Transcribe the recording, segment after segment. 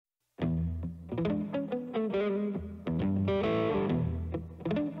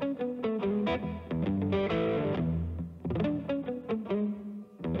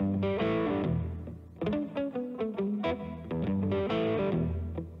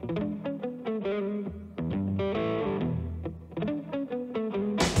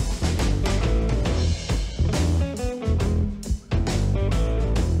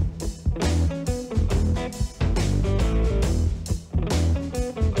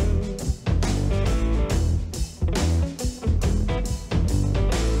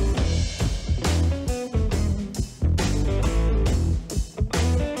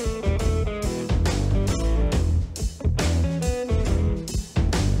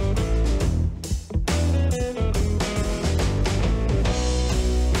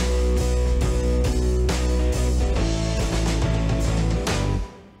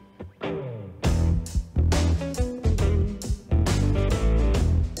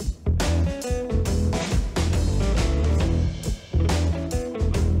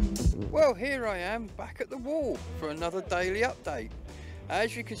here I am back at the wall for another daily update.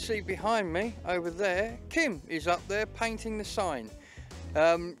 As you can see behind me over there, Kim is up there painting the sign.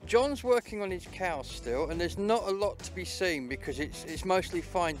 John's working on his cows still, and there's not a lot to be seen because it's mostly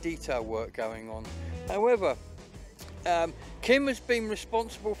fine detail work going on. However, Kim has been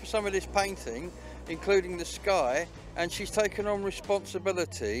responsible for some of this painting, including the sky, and she's taken on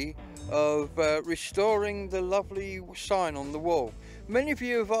responsibility of restoring the lovely sign on the wall. Many of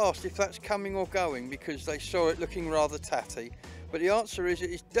you have asked if that's coming or going because they saw it looking rather tatty, but the answer is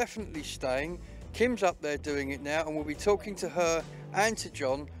it is definitely staying. Kim's up there doing it now, and we'll be talking to her and to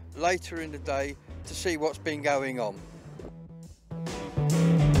John later in the day to see what's been going on.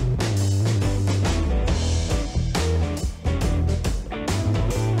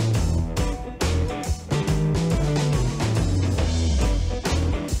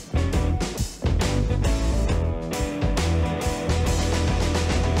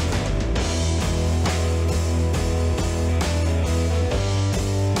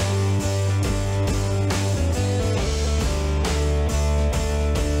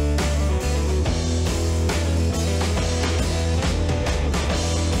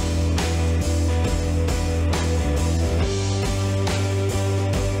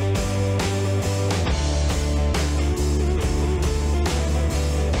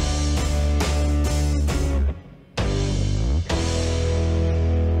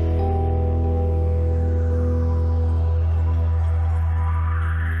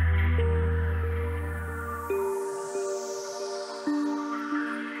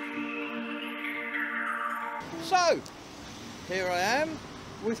 So, here I am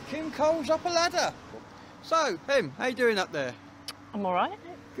with Kim Cole's up a ladder. So, Kim, how you doing up there? I'm all right.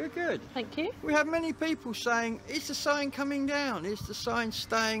 Good, good. Thank you. We have many people saying, is the sign coming down? Is the sign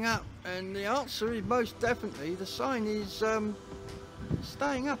staying up? And the answer is most definitely the sign is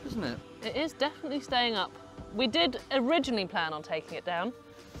staying up, isn't it? It is definitely staying up. We did originally plan on taking it down,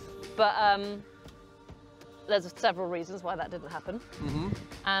 but there's several reasons why that didn't happen.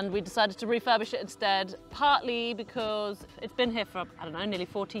 And we decided to refurbish it instead, partly because it's been here for, I don't know, nearly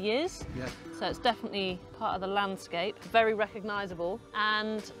 40 years. Yeah. So it's definitely part of the landscape, very recognisable.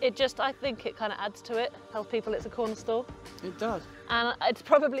 And it just, I think it kind of adds to it, tells people it's a corner store. It does. And it's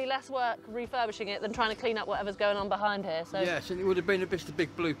probably less work refurbishing it than trying to clean up whatever's going on behind here. So yes, and it would have been just a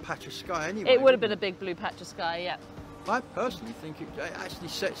big blue patch of sky anyway. It would have been a big blue patch of sky, yeah. I personally think it actually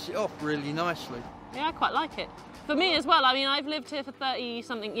sets it off really nicely. Yeah, I quite like it. For me as well, I mean, I've lived here for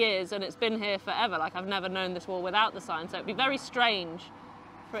 30-something years and it's been here forever. Like, I've never known this wall without the sign, so it'd be very strange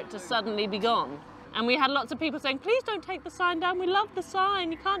for it to suddenly be gone. And we had lots of people saying, please don't take the sign down, we love the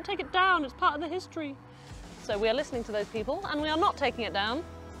sign, you can't take it down, it's part of the history. So we are listening to those people and we are not taking it down.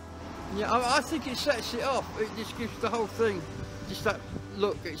 Yeah, I think it sets it off. It just gives the whole thing just that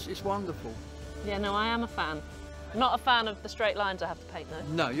look, it's wonderful. Yeah, no, I am a fan. Not a fan of the straight lines I have to paint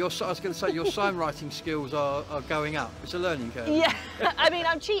though. No, I was going to say your sign writing skills are going up. It's a learning curve. Yeah, I mean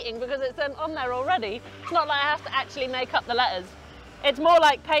I'm cheating because it's on there already. It's not like I have to actually make up the letters. It's more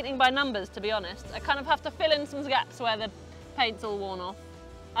like painting by numbers, to be honest. I kind of have to fill in some gaps where the paint's all worn off.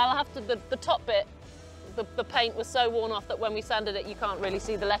 I'll have to, the top bit, the paint was so worn off that when we sanded it you can't really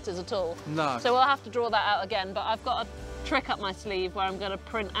see the letters at all. No. So we'll have to draw that out again, but I've got a trick up my sleeve where I'm going to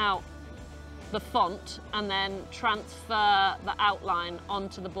print out the font and then transfer the outline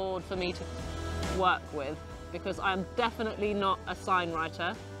onto the board for me to work with, because I'm definitely not a sign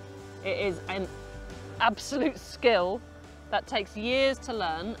writer. It is an absolute skill that takes years to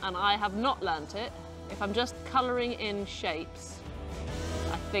learn, and I have not learnt it. If I'm just colouring in shapes,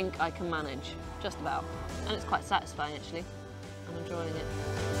 I think I can manage, just about. And it's quite satisfying actually. I'm enjoying it.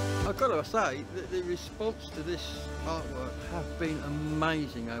 I've got to say that the response to this artwork have been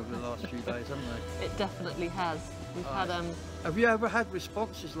amazing over the last few days, haven't they? It definitely has. We've had Have you ever had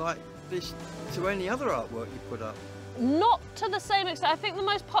responses like this to any other artwork you put up? Not to the same extent. I think the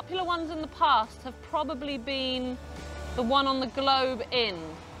most popular ones in the past have probably been the one on the Globe Inn,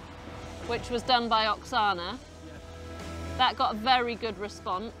 which was done by Oksana. That got a very good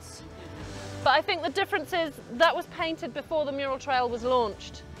response. But I think the difference is that was painted before the mural trail was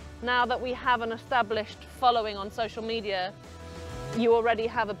launched. Now that we have an established following on social media, you already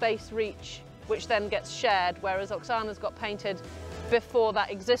have a base reach, which then gets shared, whereas Oksana's got painted before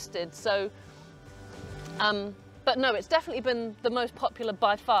that existed. So, but no, it's definitely been the most popular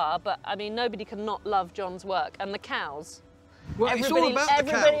by far, but I mean, nobody can not love John's work. And the cows. Well, everybody, it's all about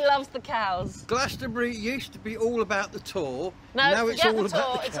the cows. Everybody loves the cows. Glastonbury used to be all about the tour. No, now it's all about the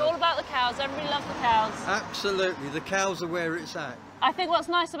cows. It's all about the cows. Everybody loves the cows. Absolutely, the cows are where it's at. I think what's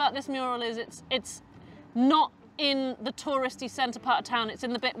nice about this mural is it's not in the touristy centre part of town. It's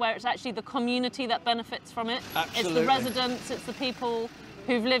in the bit where it's actually the community that benefits from it. Absolutely. It's the residents, it's the people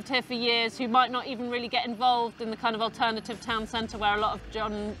who've lived here for years, who might not even really get involved in the kind of alternative town centre where a lot of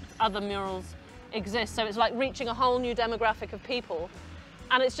John other murals exist. So it's like reaching a whole new demographic of people.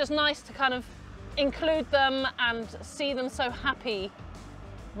 And it's just nice to kind of include them and see them so happy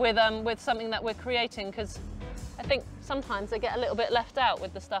with something that we're creating, because I think sometimes they get a little bit left out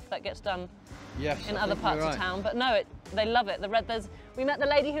with the stuff that gets done in other parts of town. But no, they love it. We met the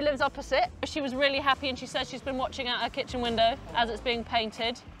lady who lives opposite. She was really happy, and she says she's been watching out her kitchen window as it's being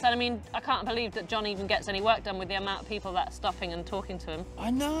painted. So, I mean, I can't believe that John even gets any work done with the amount of people that are stopping and talking to him.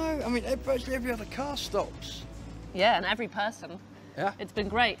 I know. I mean, every other car stops. Yeah, and every person. Yeah. It's been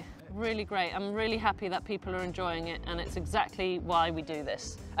great. Really great. I'm really happy that people are enjoying it, and it's exactly why we do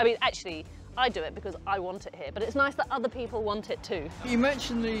this. I mean, actually, I do it because I want it here, but it's nice that other people want it too. You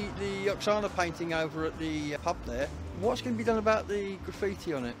mentioned the Oksana painting over at the pub there. What's going to be done about the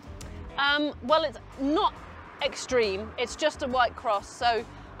graffiti on it? Well, it's not extreme. It's just a white cross, so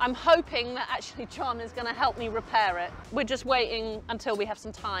I'm hoping that actually John is going to help me repair it. We're just waiting until we have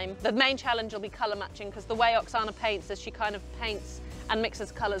some time. The main challenge will be colour matching, because the way Oksana paints is she kind of paints and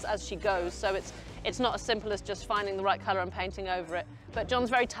mixes colours as she goes, so it's not as simple as just finding the right colour and painting over it. But John's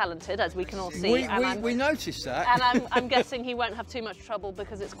very talented, as we can all see. We noticed that. And I'm guessing he won't have too much trouble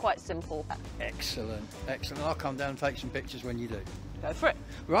because it's quite simple. Excellent, excellent. I'll come down and take some pictures when you do. Go for it.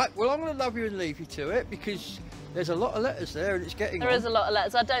 Right, well, I'm going to love you and leave you to it, because there's a lot of letters there and it's getting There is a lot of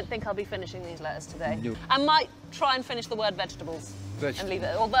letters. I don't think I'll be finishing these letters today. No. I might try and finish the word vegetables. And leave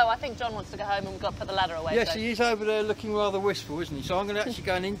it. Although I think John wants to go home and we've got to put the ladder away. Yes, so. he is over there looking rather wistful, isn't he? So I'm going to actually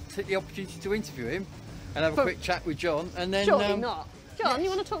go and take the opportunity to interview him and have a quick chat with John, and then... Surely not. John, yes. You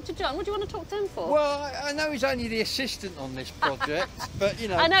want to talk to John? What do you want to talk to him for? Well, I know he's only the assistant on this project, but you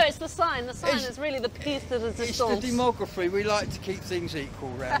know... I know, it's the sign. The sign is really the piece de resistance. It's the demography. We like to keep things equal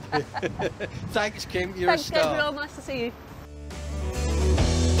round here. Thanks, Kim. You're a star. Thanks, Gabriel. Nice to see you.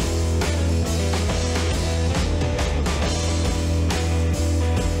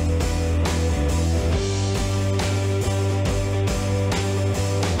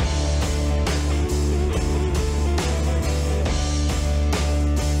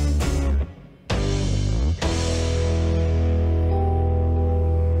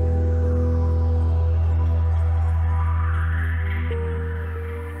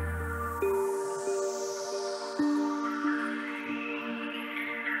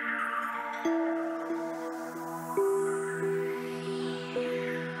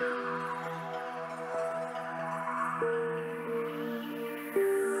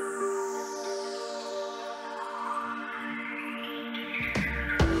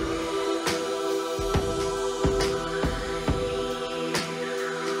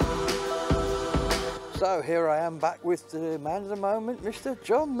 So here I am back with the man of the moment, Mr.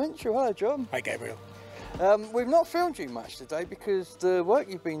 John Minchell. Hello, John. Hi, Gabriel. We've not filmed you much today because the work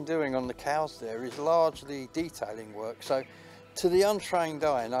you've been doing on the cows there is largely detailing work. So to the untrained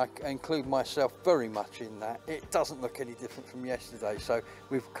eye, and I include myself very much in that, it doesn't look any different from yesterday. So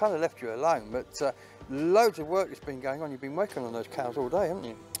we've kind of left you alone, but loads of work has been going on. You've been working on those cows all day, haven't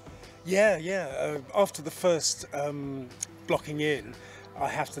you? Yeah. After the first blocking in, I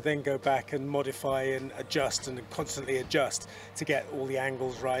have to then go back and modify and adjust and constantly adjust to get all the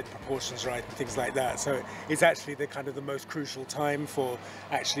angles right, proportions right and things like that. So it's actually the kind of the most crucial time for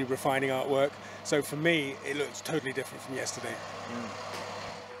actually refining artwork. So for me, it looks totally different from yesterday.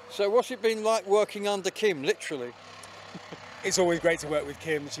 So what's it been like working under Kim, literally? It's always great to work with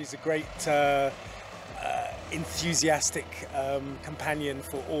Kim. She's a great enthusiastic companion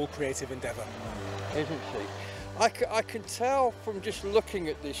for all creative endeavour. Isn't she? I can tell from just looking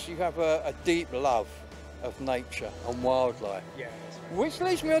at this, you have a deep love of nature and wildlife. Yeah, that's right. Which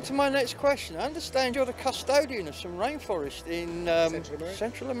leads me on to my next question. I understand you're the custodian of some rainforest in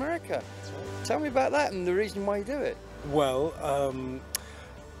Central America. That's right. Tell me about that and the reason why you do it. Well,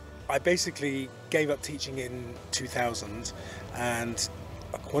 I basically gave up teaching in 2000 and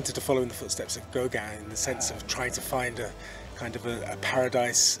I wanted to follow in the footsteps of Gauguin in the sense of trying to find a kind of a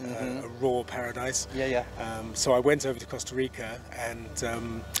paradise, a raw paradise. Yeah. So I went over to Costa Rica and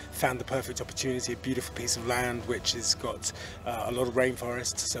found the perfect opportunity, a beautiful piece of land which has got a lot of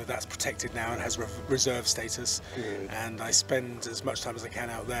rainforest, so that's protected now and has reserve status. Good. And I spend as much time as I can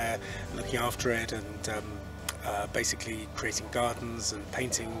out there looking after it and basically creating gardens and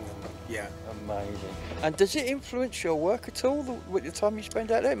painting. And, yeah. Amazing. And does it influence your work at all, with the time you spend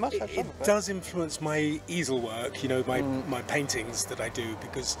out there? It must have some It does influence my easel work, you know, my paintings that I do,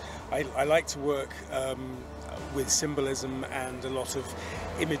 because I like to work with symbolism and a lot of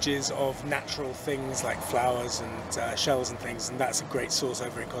images of natural things like flowers and shells and things, and that's a great source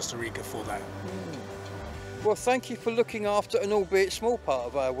over in Costa Rica for that. Well, thank you for looking after an albeit small part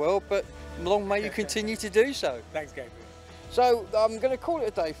of our world, but long may you continue to do so. Thanks, Gabriel. So I'm going to call it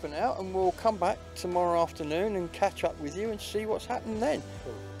a day for now, and we'll come back tomorrow afternoon and catch up with you and see what's happened then.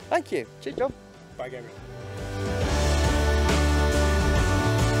 Cool. Thank you. Cheers, John. Bye, Gabriel.